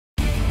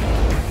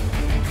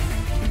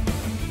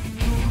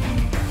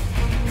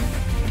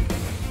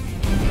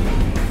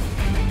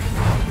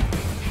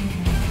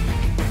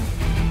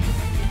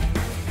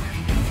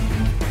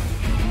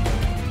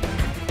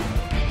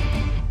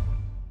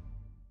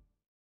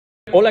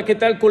Hola, ¿qué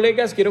tal,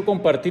 colegas? Quiero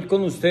compartir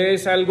con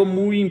ustedes algo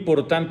muy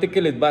importante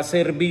que les va a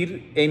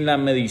servir en la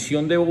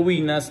medición de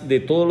bobinas de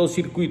todos los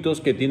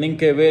circuitos que tienen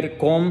que ver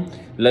con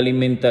la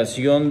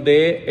alimentación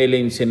del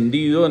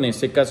encendido, en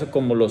este caso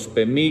como los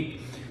PMIC,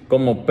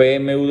 como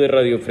PMU de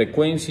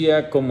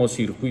radiofrecuencia, como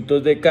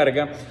circuitos de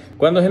carga,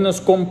 cuando se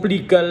nos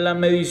complica la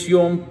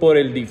medición por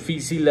el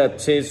difícil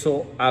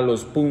acceso a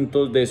los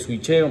puntos de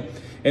switcheo.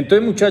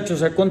 Entonces,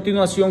 muchachos, a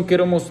continuación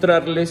quiero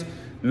mostrarles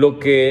lo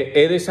que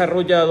he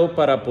desarrollado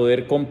para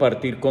poder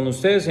compartir con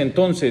ustedes.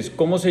 Entonces,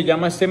 ¿cómo se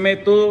llama este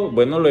método?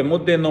 Bueno, lo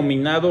hemos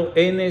denominado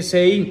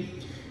NCI,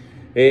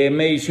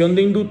 medición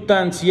de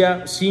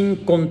inductancia sin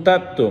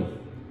contacto.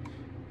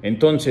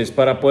 Entonces,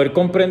 para poder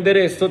comprender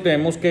esto,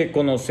 tenemos que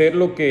conocer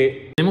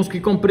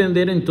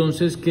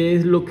entonces qué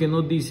es lo que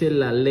nos dice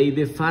la ley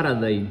de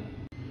Faraday.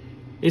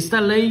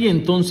 Esta ley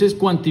entonces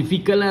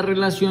cuantifica la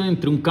relación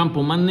entre un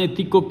campo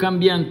magnético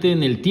cambiante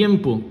en el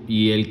tiempo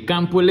y el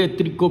campo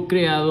eléctrico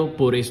creado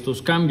por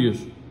estos cambios.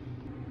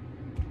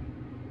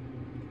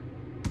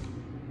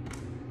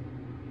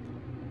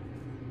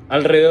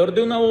 Alrededor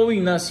de una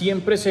bobina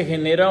siempre se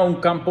genera un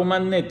campo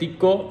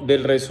magnético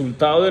del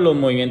resultado de los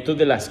movimientos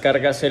de las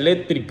cargas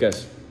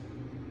eléctricas.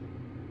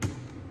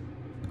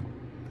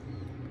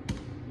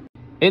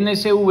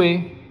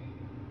 NCV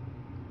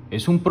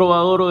es un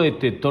probador o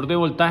detector de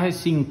voltaje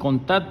sin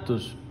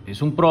contactos.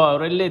 Es un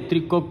probador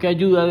eléctrico que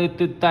ayuda a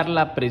detectar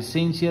la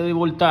presencia de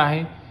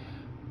voltaje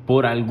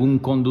por algún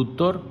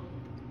conductor.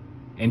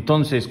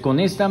 Entonces, con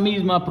esta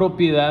misma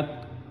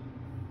propiedad,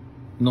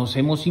 nos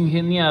hemos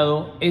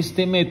ingeniado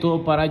este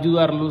método para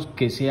ayudarlos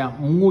que sea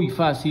muy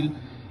fácil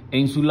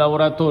en sus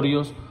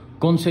laboratorios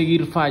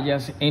conseguir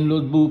fallas en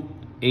los bugs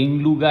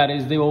en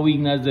lugares de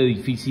bobinas de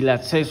difícil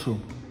acceso.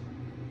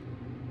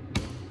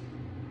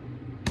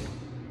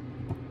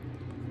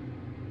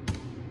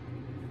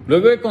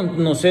 Luego de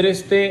conocer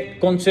este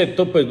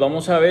concepto, pues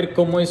vamos a ver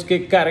cómo es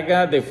que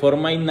carga de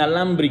forma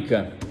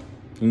inalámbrica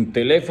un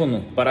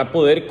teléfono para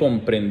poder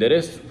comprender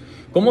esto.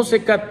 ¿Cómo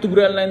se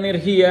captura la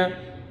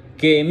energía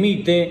que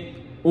emite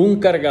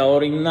un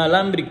cargador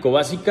inalámbrico?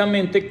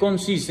 Básicamente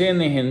consiste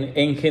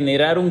en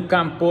generar un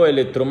campo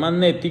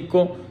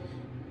electromagnético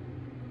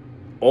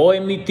o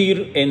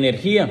emitir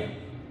energía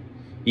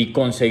y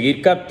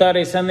conseguir captar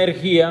esa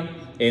energía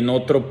en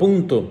otro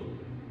punto.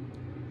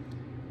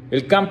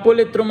 El campo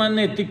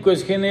electromagnético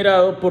es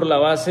generado por la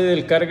base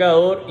del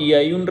cargador y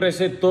hay un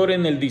receptor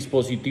en el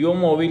dispositivo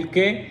móvil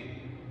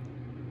que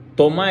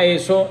toma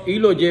eso y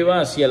lo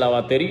lleva hacia la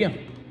batería.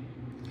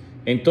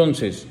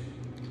 Entonces,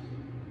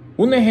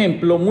 un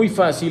ejemplo muy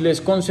fácil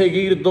es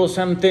conseguir dos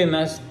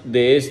antenas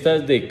de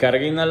estas de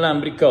carga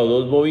inalámbrica o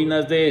dos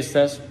bobinas de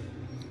estas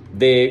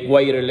de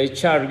wireless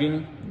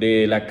charging,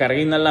 de la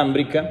carga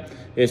inalámbrica.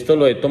 Esto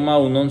lo he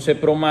tomado un 11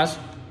 Pro más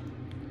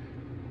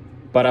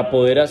para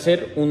poder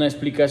hacer una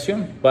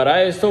explicación.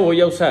 Para esto voy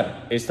a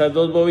usar estas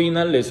dos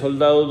bobinas, le he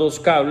soldado dos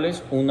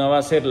cables, una va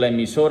a ser la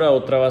emisora,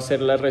 otra va a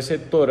ser la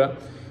receptora.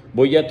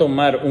 Voy a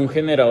tomar un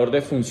generador de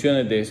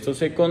funciones de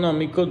estos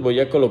económicos, voy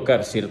a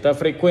colocar cierta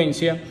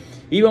frecuencia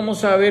y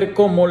vamos a ver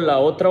cómo la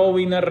otra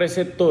bobina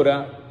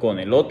receptora con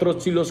el otro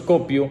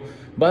osciloscopio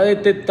va a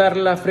detectar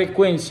la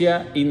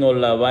frecuencia y nos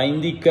la va a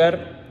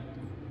indicar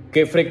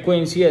qué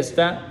frecuencia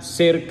está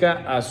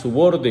cerca a su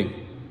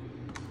borde.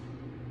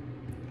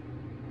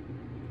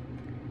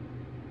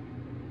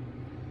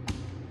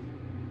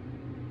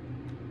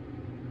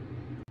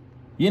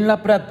 Y en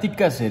la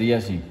práctica sería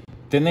así.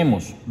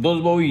 Tenemos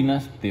dos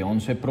bobinas de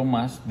 11 Pro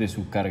más de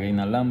su carga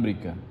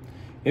inalámbrica.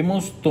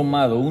 Hemos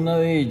tomado una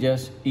de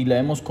ellas y la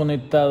hemos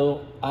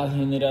conectado al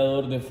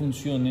generador de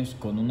funciones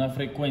con una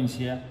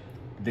frecuencia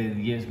de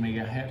 10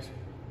 MHz.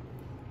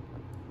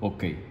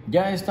 Ok,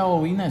 ya esta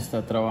bobina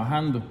está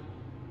trabajando.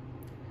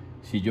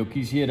 Si yo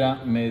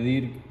quisiera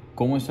medir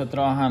cómo está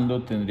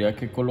trabajando, tendría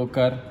que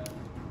colocar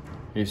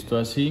esto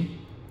así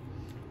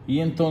y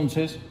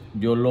entonces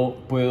yo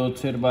lo puedo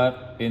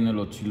observar en el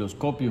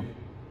osciloscopio.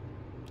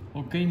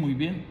 Ok, muy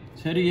bien.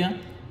 Sería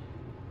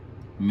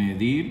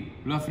medir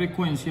la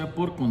frecuencia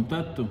por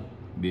contacto.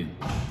 Bien.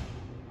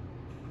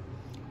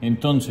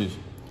 Entonces,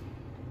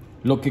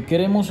 lo que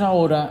queremos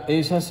ahora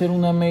es hacer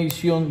una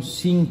medición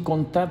sin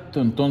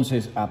contacto.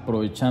 Entonces,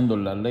 aprovechando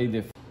la ley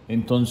de...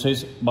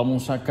 Entonces,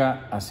 vamos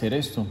acá a hacer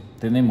esto.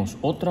 Tenemos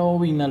otra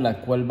bobina,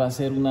 la cual va a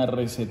ser una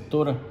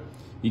receptora.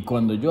 Y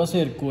cuando yo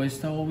acerco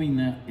esta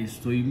bobina,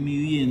 estoy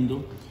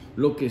midiendo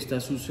lo que está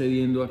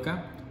sucediendo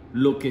acá.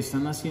 Lo que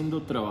están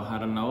haciendo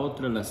trabajar a la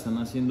otra, la están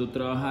haciendo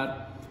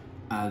trabajar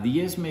a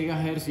 10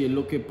 MHz y es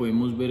lo que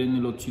podemos ver en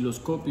el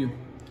osciloscopio.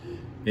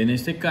 En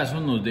este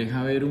caso nos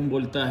deja ver un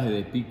voltaje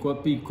de pico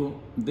a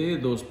pico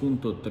de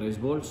 2.3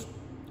 volts,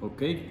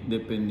 ¿ok?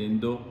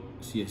 Dependiendo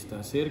si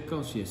está cerca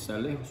o si está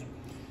lejos.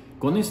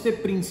 Con este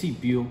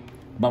principio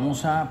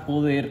vamos a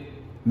poder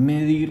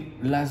medir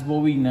las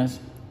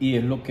bobinas y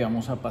es lo que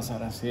vamos a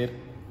pasar a hacer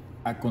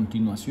a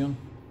continuación.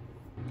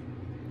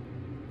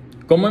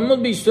 Como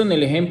hemos visto en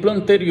el ejemplo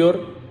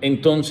anterior,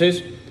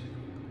 entonces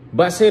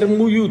va a ser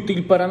muy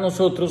útil para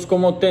nosotros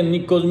como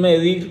técnicos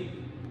medir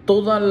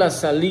todas las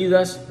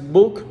salidas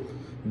buck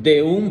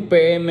de un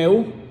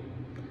PMU.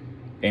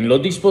 En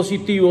los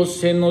dispositivos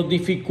se nos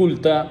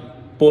dificulta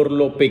por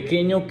lo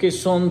pequeño que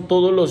son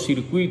todos los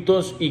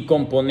circuitos y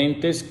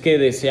componentes que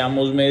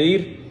deseamos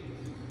medir.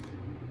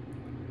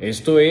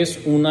 Esto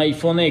es un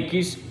iPhone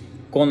X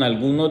con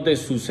algunos de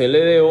sus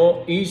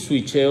LDO y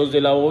switcheos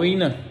de la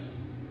bobina.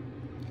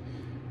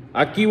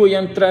 Aquí voy a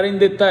entrar en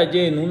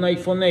detalle en un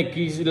iPhone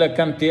X la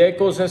cantidad de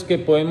cosas que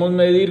podemos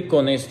medir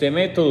con este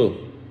método.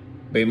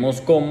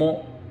 Vemos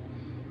cómo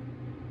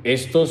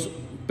estos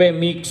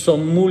PMIC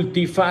son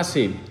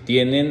multifase,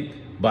 tienen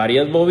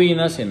varias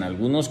bobinas en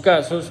algunos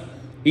casos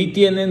y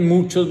tienen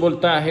muchos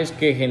voltajes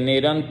que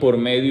generan por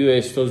medio de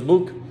estos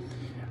bucles.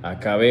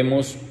 Acá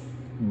vemos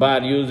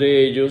varios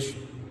de ellos,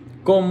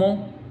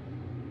 cómo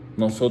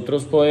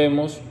nosotros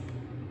podemos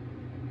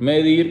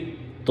medir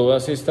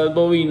todas estas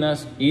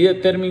bobinas y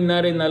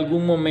determinar en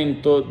algún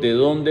momento de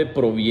dónde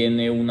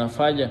proviene una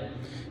falla.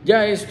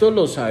 Ya esto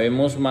lo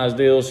sabemos más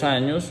de 2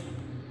 años,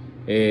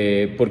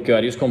 porque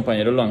varios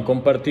compañeros lo han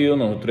compartido,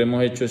 nosotros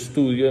hemos hecho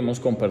estudio, hemos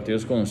compartido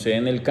con ustedes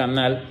en el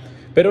canal,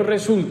 pero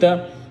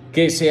resulta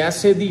que se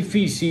hace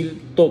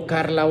difícil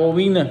tocar la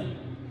bobina.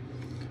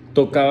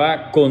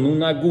 Tocaba con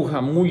una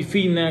aguja muy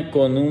fina,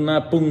 con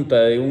una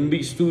punta de un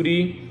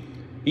bisturí,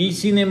 y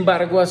sin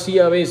embargo así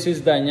a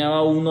veces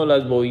dañaba uno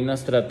las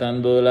bobinas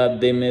tratándola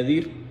de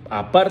medir.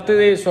 Aparte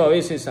de eso, a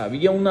veces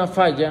había una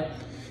falla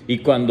y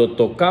cuando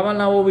tocaba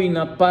la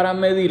bobina para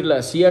medirla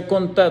hacía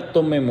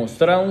contacto, me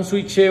mostraba un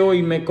switcheo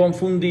y me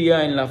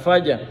confundía en la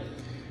falla.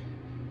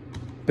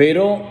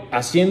 Pero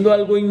haciendo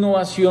algo de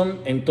innovación,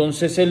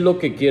 entonces es lo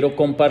que quiero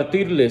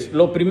compartirles.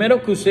 Lo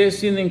primero que ustedes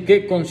tienen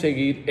que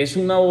conseguir es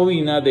una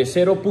bobina de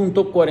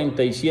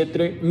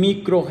 0.47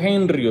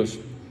 microhenrios.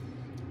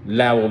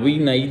 La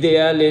bobina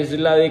ideal es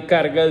la de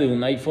carga de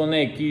un iPhone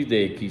X,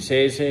 de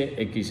XS,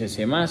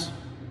 XS+.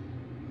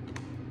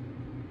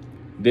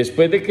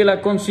 Después de que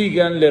la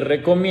consigan, les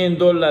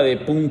recomiendo la de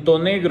punto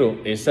negro.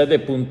 Estas de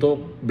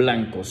punto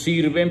blanco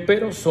sirven,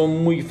 pero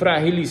son muy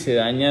frágiles y se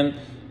dañan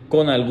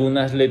con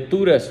algunas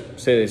lecturas.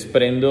 Se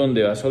desprende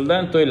donde va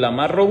soldando. Entonces la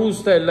más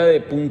robusta es la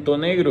de punto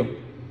negro.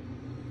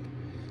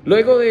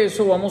 Luego de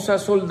eso vamos a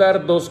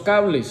soldar 2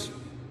 cables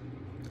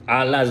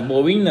a las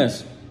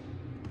bobinas,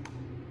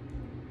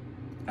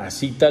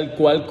 así tal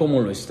cual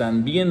como lo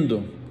están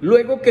viendo.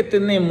 Luego que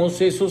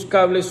tenemos esos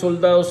cables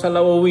soldados a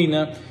la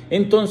bobina,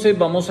 entonces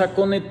vamos a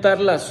conectar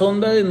la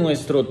sonda de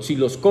nuestro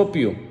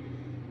osciloscopio,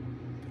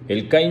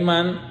 el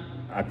Caimán,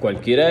 a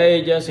cualquiera de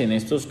ellas. En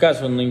estos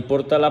casos no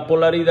importa la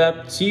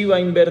polaridad, sí va a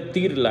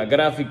invertir la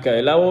gráfica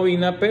de la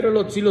bobina, pero el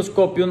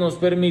osciloscopio nos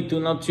permite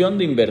una opción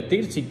de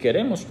invertir si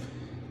queremos.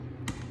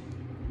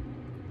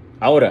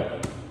 Ahora,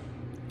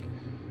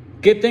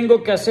 ¿qué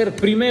tengo que hacer?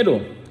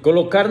 Primero,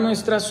 colocar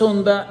nuestra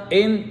sonda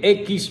en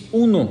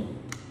X1.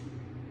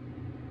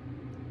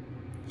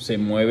 Se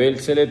mueve el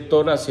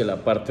selector hacia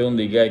la parte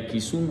donde diga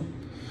X1.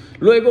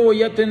 Luego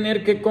voy a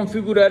tener que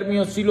configurar mi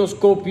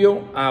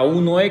osciloscopio a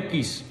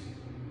 1X.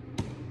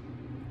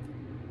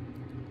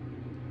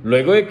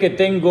 Luego de que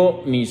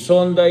tengo mi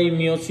sonda y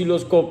mi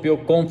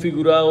osciloscopio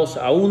configurados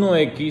a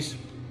 1X,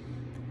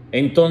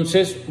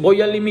 entonces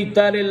voy a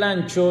limitar el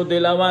ancho de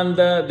la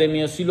banda de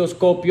mi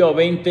osciloscopio a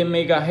 20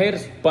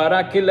 MHz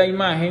para que la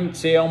imagen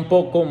sea un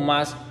poco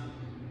más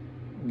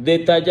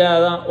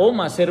detallada o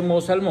más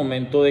hermosa al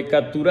momento de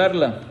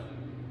capturarla.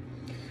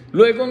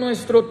 Luego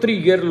nuestro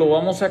trigger lo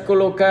vamos a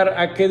colocar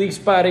a que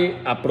dispare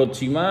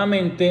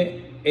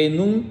aproximadamente en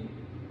un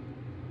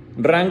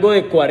rango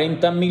de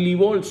 40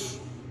 milivolts.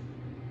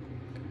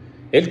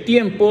 El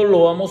tiempo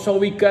lo vamos a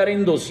ubicar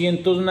en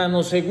 200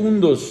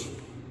 nanosegundos.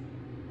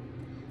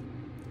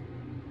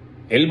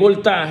 El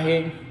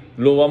voltaje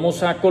lo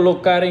vamos a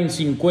colocar en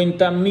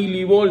 50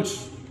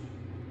 milivolts.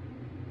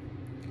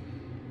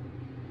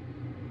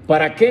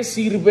 ¿Para qué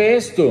sirve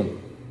esto?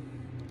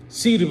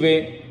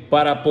 Sirve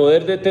para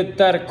poder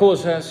detectar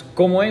cosas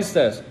como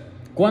estas.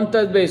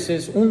 ¿Cuántas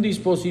veces un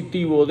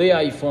dispositivo de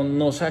iPhone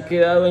nos ha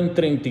quedado en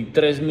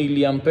 33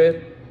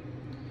 miliamperes?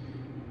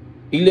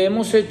 Y le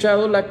hemos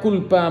echado la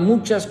culpa a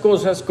muchas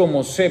cosas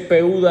como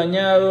CPU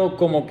dañado,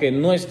 como que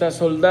no está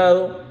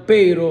soldado,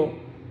 pero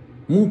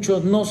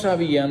muchos no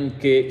sabían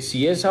que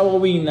si esa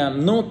bobina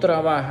no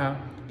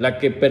trabaja, la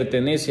que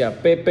pertenece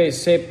a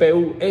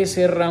CPU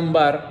SRAM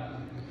bar,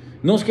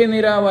 nos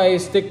generaba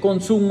este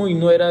consumo y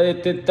no era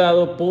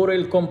detectado por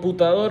el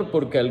computador,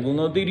 porque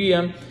algunos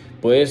dirían,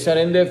 puede estar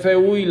en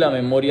DFU y la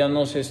memoria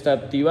no se está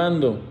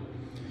activando.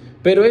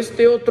 Pero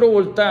este otro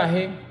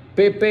voltaje,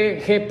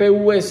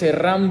 GPU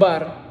SRAM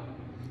bar,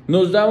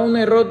 nos daba un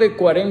error de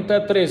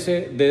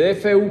 40-13, de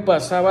DFU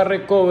pasaba a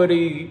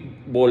recovery,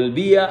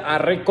 volvía a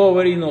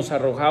recovery y nos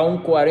arrojaba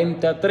un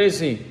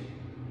 40-13.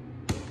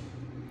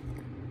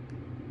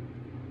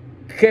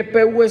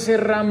 GPU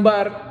SRAM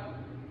bar,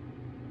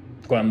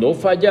 cuando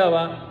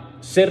fallaba,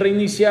 se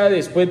reiniciaba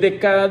después de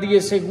cada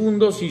 10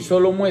 segundos y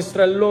solo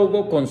muestra el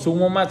logo,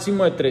 consumo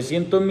máximo de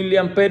 300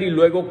 mA y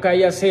luego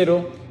cae a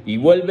 0 y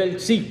vuelve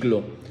el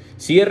ciclo.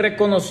 Si es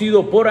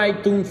reconocido por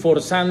iTunes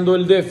forzando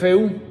el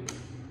DFU.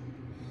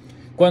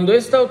 Cuando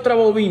estas otras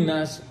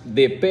bobinas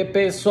de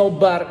PP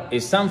SOLDAR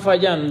están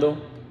fallando,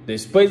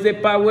 después de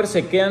power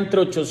se queda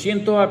entre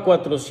 800 a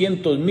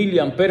 400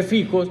 miliamperes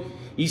fijos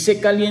y se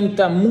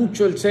calienta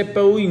mucho el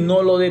CPU y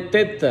no lo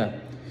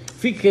detecta.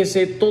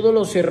 Fíjese todos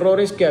los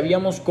errores que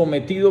habíamos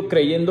cometido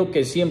creyendo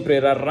que siempre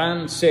era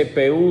RAM,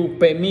 CPU,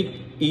 PMIC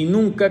y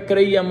nunca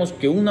creíamos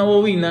que una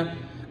bobina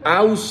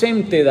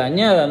ausente,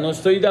 dañada, no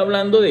estoy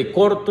hablando de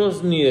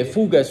cortos ni de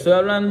fuga, estoy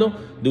hablando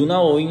de una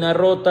bobina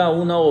rota,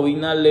 una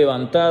bobina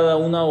levantada,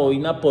 una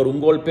bobina por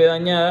un golpe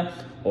dañada,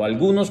 o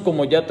algunos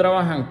como ya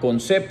trabajan con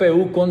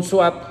CPU, con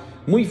SWAT,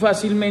 muy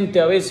fácilmente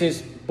a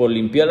veces por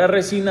limpiar la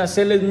resina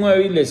se les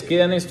mueve y les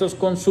quedan estos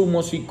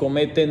consumos y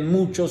cometen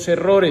muchos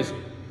errores.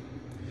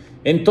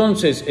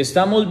 Entonces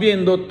estamos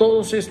viendo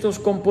todos estos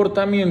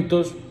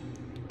comportamientos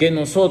que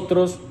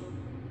nosotros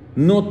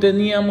no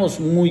teníamos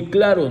muy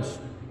claros.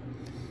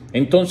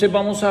 Entonces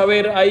vamos a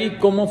ver ahí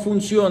cómo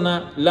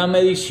funciona la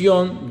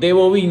medición de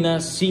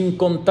bobinas sin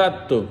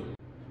contacto.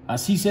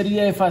 Así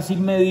sería de fácil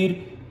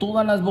medir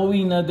todas las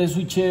bobinas de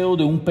switcheo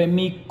de un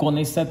PMIC con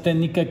esta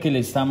técnica que le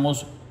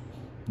estamos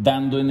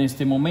dando en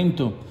este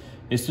momento.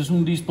 Este es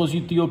un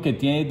dispositivo que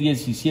tiene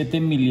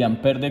 17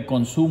 miliamperes de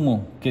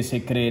consumo, que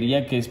se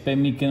creería que es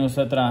PMIC que no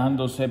está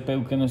trabajando,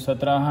 CPU que no está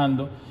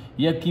trabajando,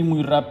 y aquí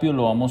muy rápido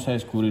lo vamos a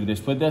descubrir.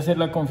 Después de hacer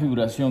la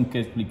configuración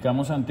que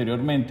explicamos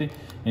anteriormente,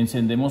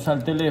 encendemos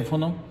al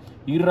teléfono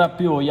y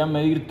rápido voy a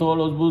medir todos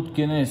los boots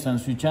quienes están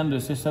switchando.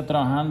 Este está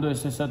trabajando,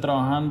 este está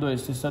trabajando,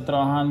 este está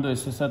trabajando,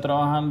 este está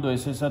trabajando,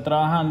 este está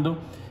trabajando,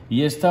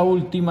 y esta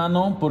última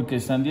no, porque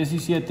están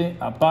 17,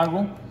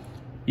 apago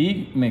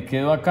y me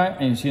quedo acá,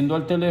 enciendo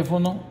el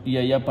teléfono y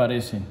ahí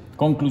aparece.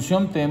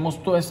 Conclusión,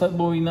 tenemos todas estas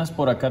bobinas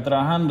por acá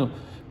trabajando.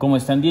 Como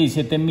están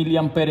 17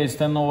 miliamperes,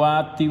 esta no va a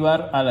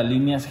activar a las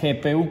líneas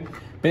GPU,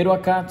 pero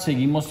acá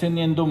seguimos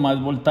teniendo más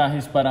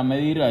voltajes para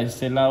medir a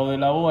este lado de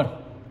la board.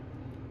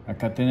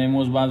 Acá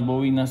tenemos más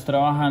bobinas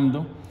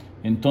trabajando.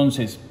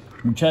 Entonces,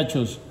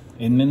 muchachos,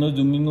 en menos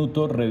de un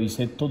minuto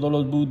revisé todos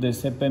los boots de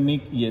este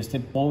PMIC y este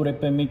pobre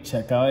PMIC se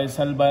acaba de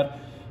salvar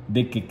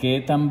de que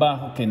quede tan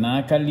bajo que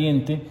nada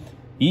caliente,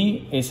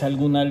 y es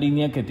alguna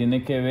línea que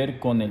tiene que ver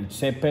con el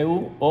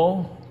CPU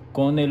o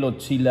con el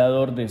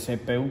oscilador de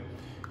CPU.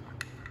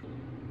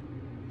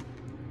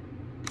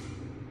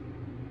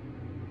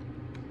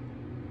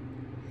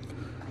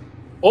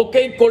 Ok,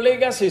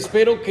 colegas,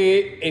 espero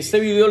que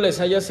este video les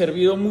haya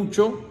servido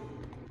mucho.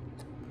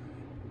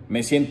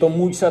 Me siento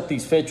muy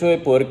satisfecho de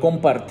poder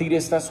compartir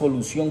esta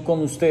solución con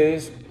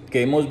ustedes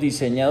que hemos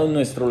diseñado en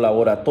nuestro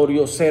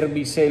laboratorio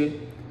Servicel,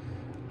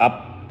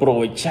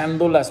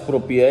 aprovechando las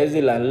propiedades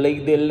de la ley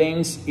de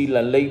Lenz y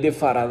la ley de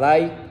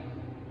Faraday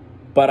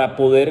para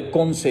poder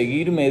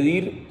conseguir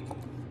medir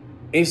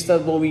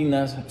estas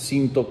bobinas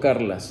sin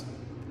tocarlas.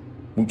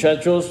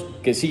 Muchachos,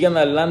 que sigan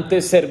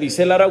adelante.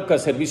 Servicel Arauca,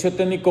 servicio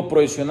técnico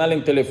profesional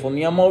en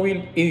telefonía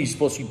móvil y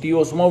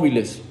dispositivos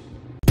móviles.